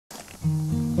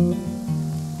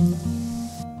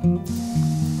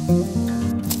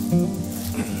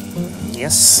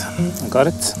Yes, I got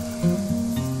it.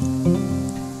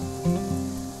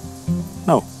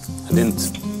 No, I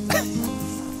didn't.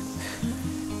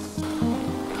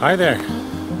 Hi there,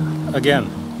 again.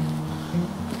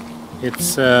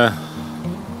 It's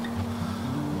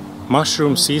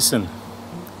mushroom season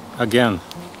again.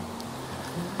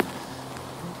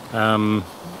 And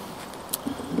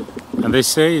they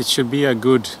say it should be a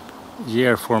good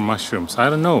year for mushrooms. I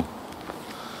don't know,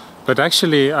 but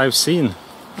actually I've seen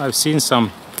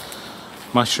some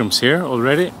mushrooms here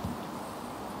already,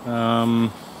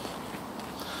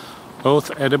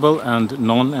 both edible and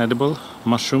non-edible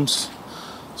mushrooms.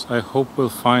 So I hope we'll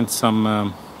find some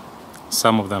of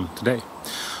them today.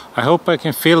 I hope I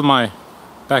can fill my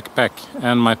backpack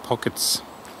and my pockets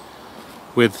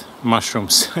with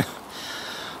mushrooms.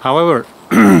 However,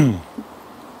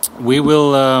 we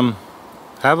will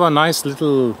have a nice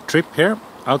little trip here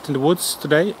out in the woods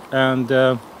today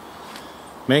and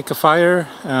make a fire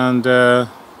and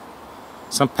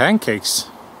some pancakes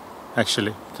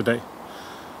actually today.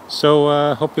 So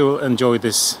I hope you will enjoy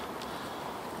this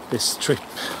trip.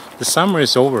 The summer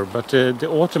is over, but the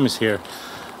autumn is here,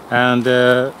 and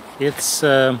it's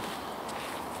I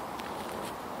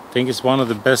think it's one of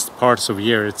the best parts of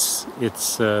year. It's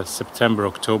September,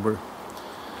 October.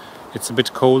 It's a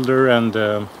bit colder, and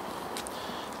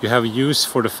you have use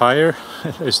for the fire.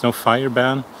 There's no fire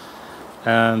ban,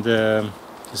 and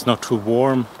it's not too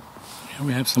warm. Here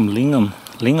we have some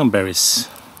lingonberries.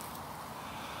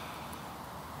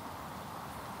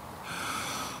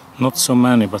 Not so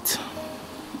many, but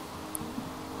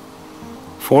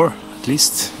 4 at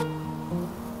least.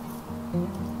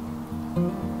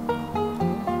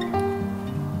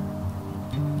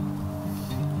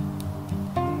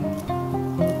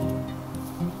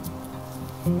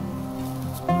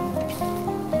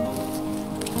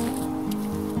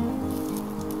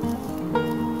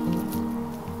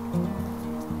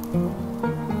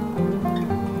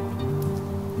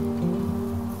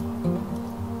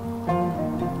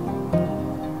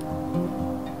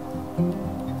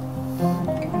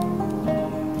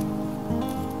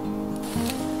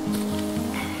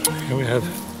 Here we have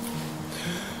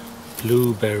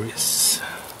blueberries.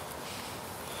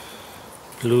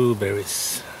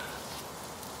 Blueberries.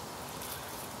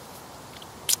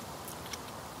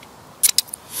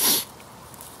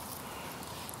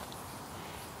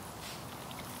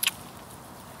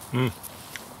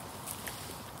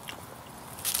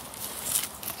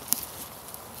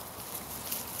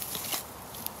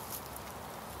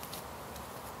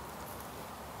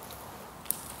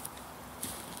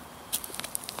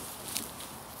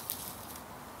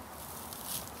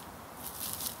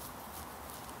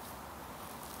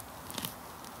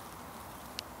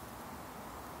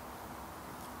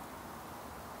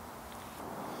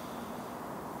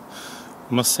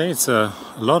 I must say it's a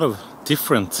lot of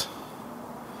different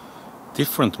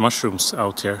mushrooms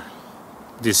out here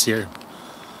this year.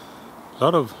 A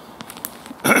lot of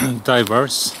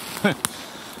diverse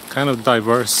kind of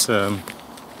diverse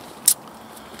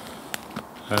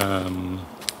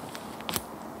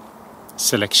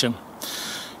selection.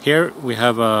 Here we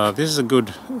have this is a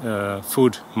good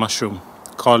food mushroom,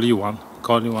 Karl Johan.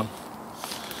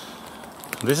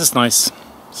 This is nice.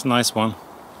 It's a nice one.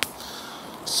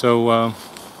 So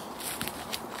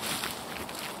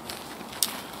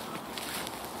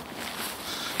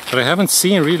but I haven't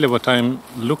seen really what I'm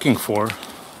looking for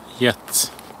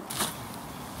yet.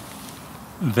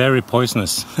 Very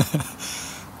poisonous.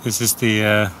 This is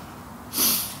the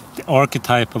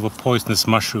archetype of a poisonous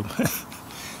mushroom.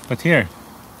 But here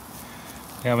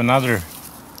we have another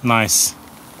nice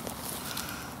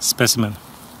specimen.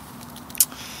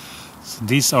 So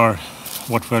these are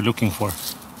what we're looking for.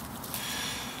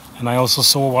 And I also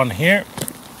saw one here.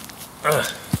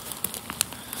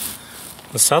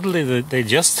 But suddenly they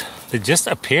just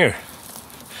appear.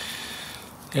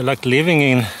 They're like living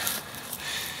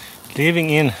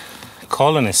in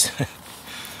colonies.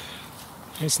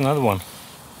 Here's another one.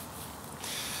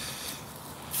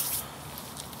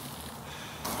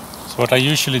 So what I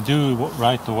usually do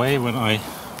right away when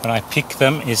I pick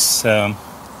them is to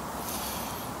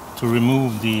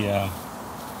remove the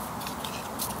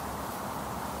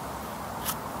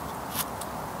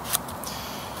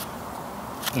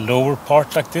lower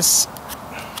part like this.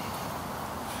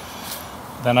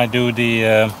 Then I do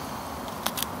the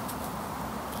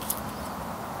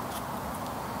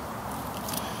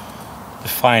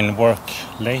fine work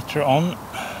later on.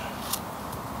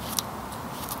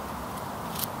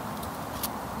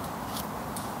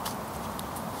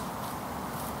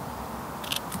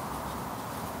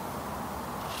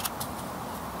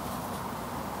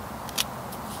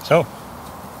 So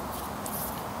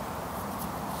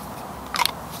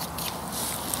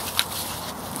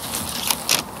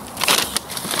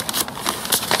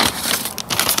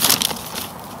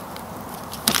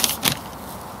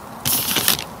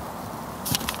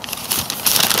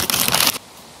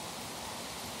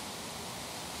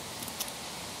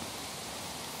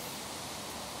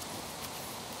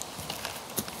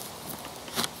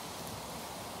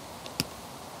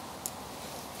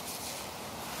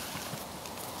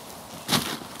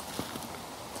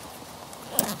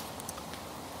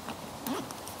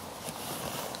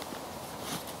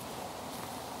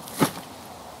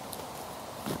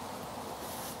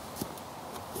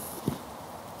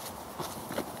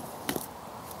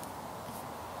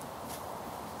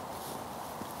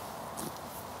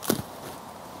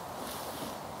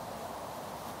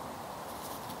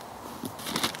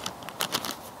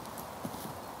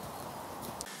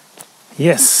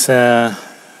Yes,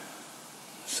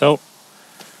 so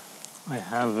I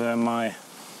have my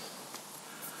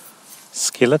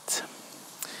skillet,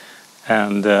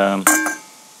 and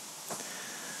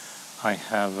I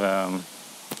have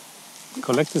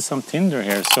collected some tinder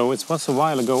here. So it was a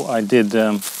while ago I did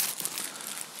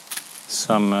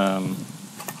some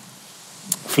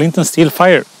flint and steel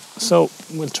fire. So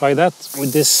we'll try that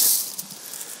with this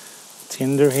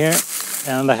tinder here,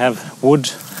 and I have wood,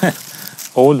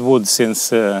 old wood,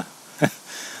 since I've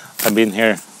been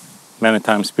here many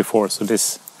times before. So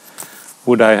this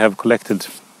wood I have collected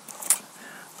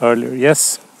earlier.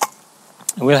 Yes,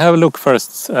 we'll have a look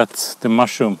first at the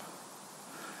mushroom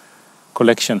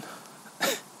collection.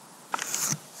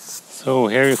 So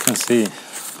here you can see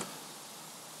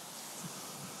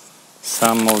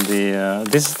some of the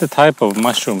this is the type of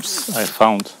mushrooms I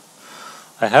found.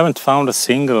 I haven't found a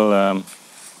single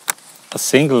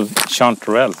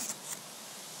chanterelle,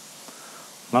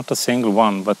 not a single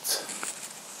one, but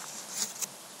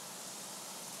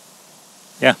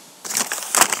yeah,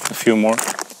 a few more.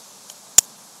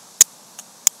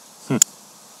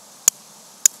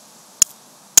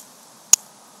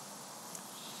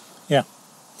 Yeah,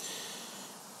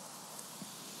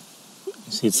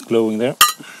 you see it's glowing there.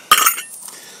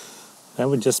 I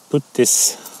would just put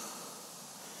this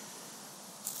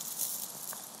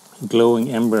glowing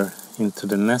ember into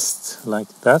the nest like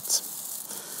that.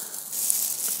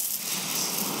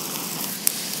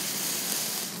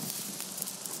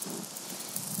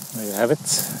 There you have it.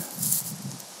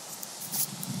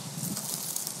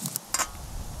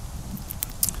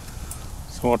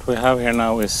 So what we have here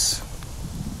now is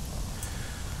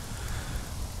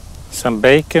some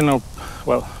bacon, or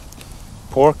well,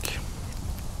 pork,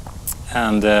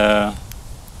 and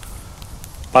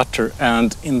butter,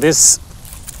 and in this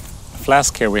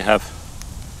flask here we have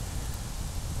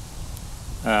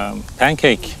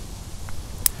pancakes.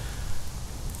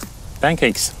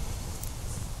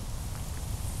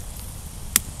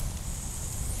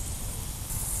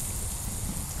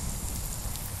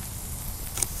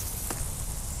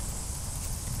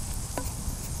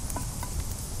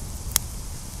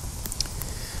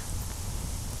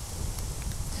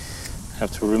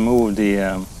 Have to remove the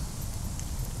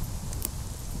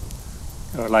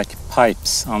or like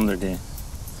pipes under the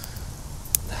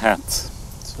hat,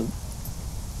 so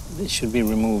they should be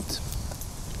removed.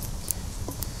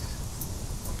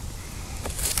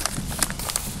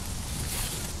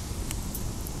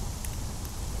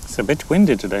 It's a bit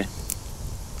windy today.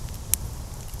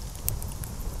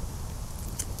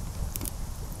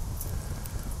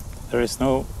 There's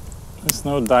no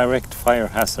direct fire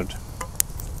hazard.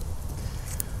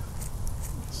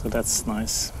 So that's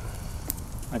nice,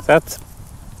 like that.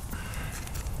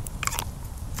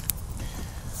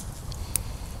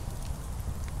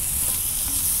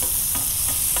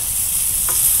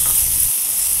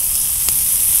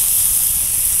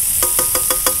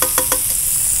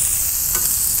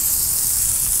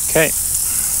 Okay,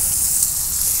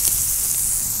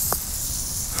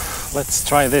 let's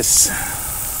try this.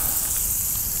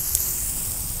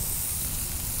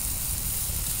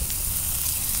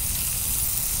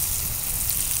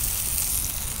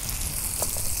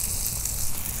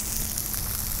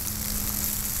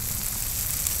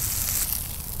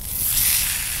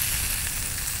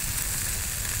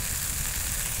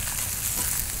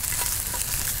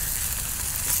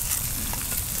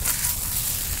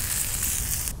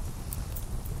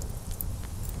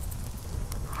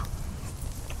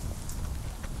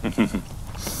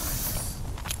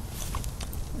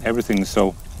 Everything is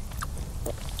so,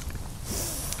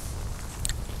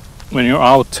 when you're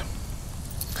out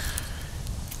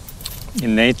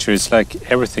in nature, it's like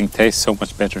everything tastes so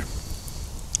much better.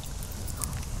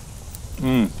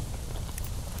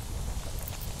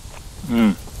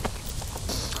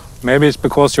 Maybe it's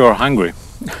because you're hungry.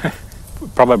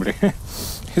 Probably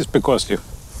it's because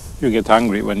you get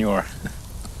hungry when you are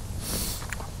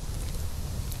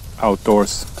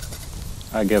outdoors.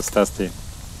 I guess that's the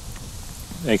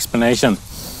explanation.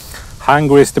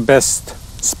 Hunger is the best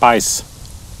spice.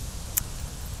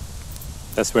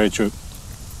 That's very true.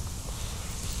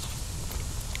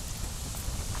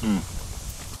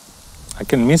 I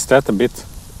can miss that a bit.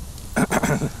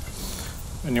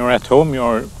 When you're at home,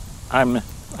 I'm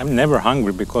never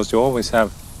hungry because you always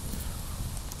have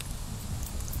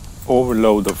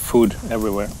overload of food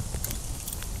everywhere.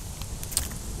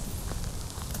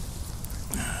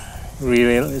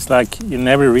 Really, it's like you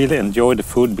never really enjoy the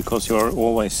food because you're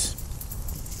always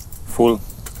full.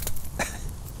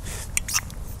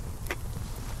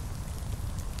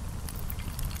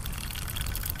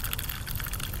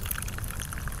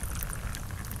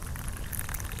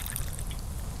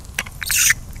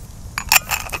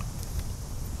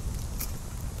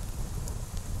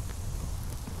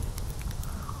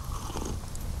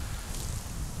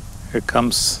 Here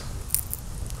comes.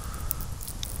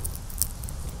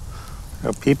 There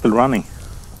are people running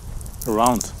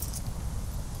around.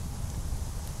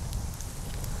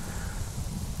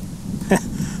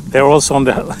 They're also on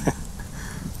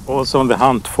the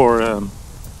hunt for.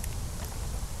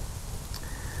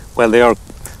 Well, they are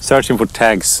searching for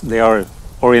tags. They are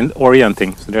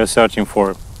orienting, so they're searching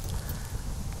for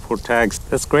tags.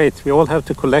 That's great. We all have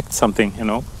to collect something, you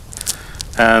know.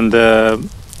 And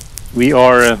we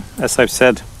are, as I've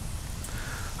said,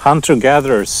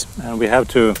 hunter-gatherers, and we have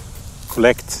to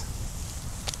collect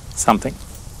something.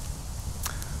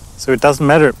 So it doesn't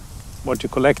matter what you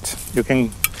collect. You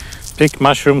can pick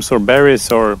mushrooms or berries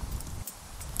or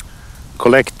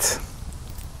collect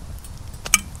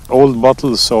old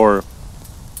bottles or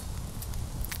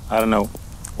I don't know,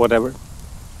 whatever.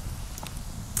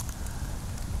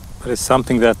 But it's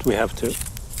something that we have to.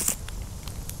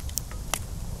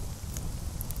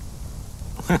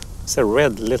 It's a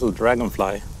red little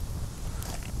dragonfly.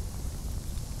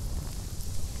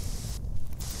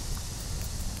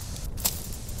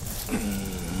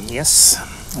 Yes,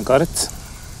 I got it.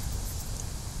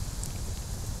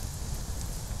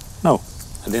 No,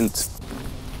 I didn't.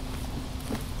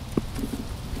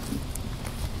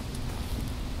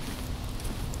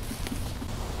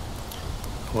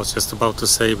 I was just about to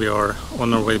say we are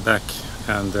on our way back,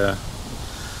 and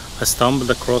I stumbled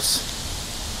across.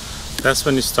 That's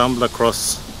when you stumble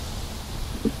across.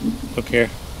 Look here.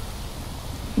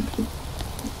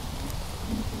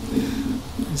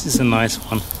 This is a nice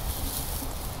one.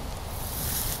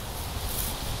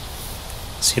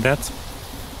 See that?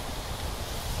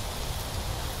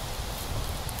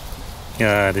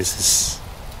 Yeah, this is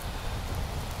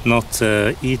not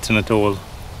eaten at all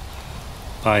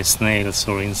by snails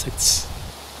or insects.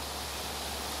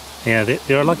 Yeah,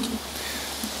 they are like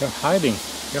they're hiding.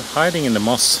 They're hiding in the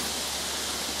moss.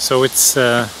 So it's you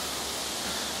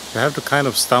have to kind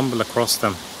of stumble across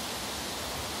them.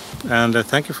 And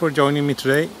thank you for joining me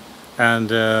today. And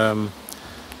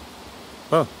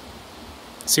well,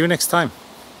 see you next time.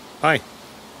 Bye.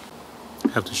 I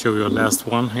have to show you a last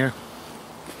one here.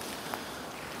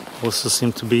 Also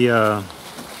seem to be a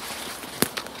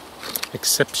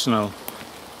exceptional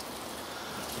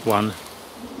one.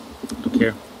 Look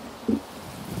here.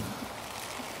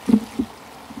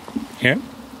 Here.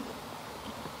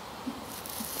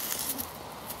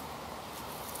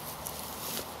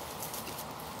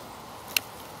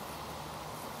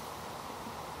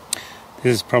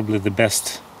 This is probably the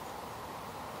best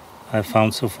I've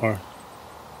found so far.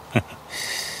 But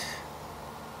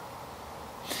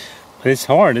it's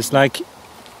hard. It's like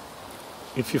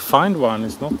if you find one,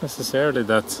 it's not necessarily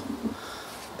that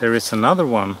there is another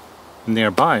one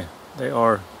nearby. They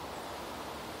are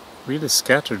really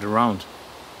scattered around.